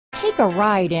Take a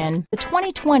ride in the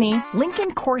 2020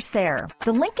 Lincoln Corsair.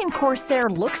 The Lincoln Corsair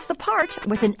looks the part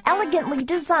with an elegantly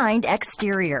designed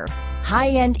exterior.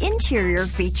 High-end interior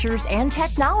features and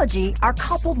technology are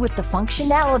coupled with the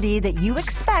functionality that you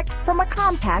expect from a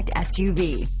compact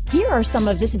SUV. Here are some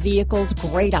of this vehicle's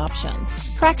great options: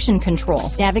 traction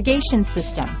control, navigation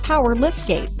system, power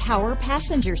liftgate, power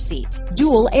passenger seat,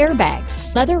 dual airbags,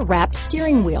 leather-wrapped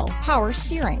steering wheel, power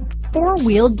steering,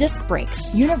 four-wheel disc brakes,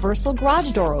 universal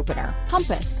garage door opener,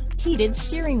 compass, heated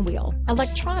steering wheel,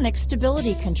 electronic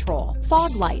stability control,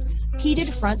 fog lights, heated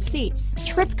front seats,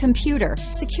 trip computer,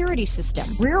 security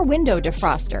system, rear window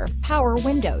defroster, power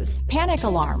windows, panic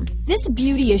alarm. This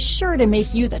beauty is sure to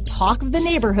make you the talk of the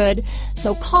neighborhood,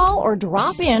 so call or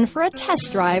drop in for a test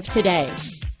drive today.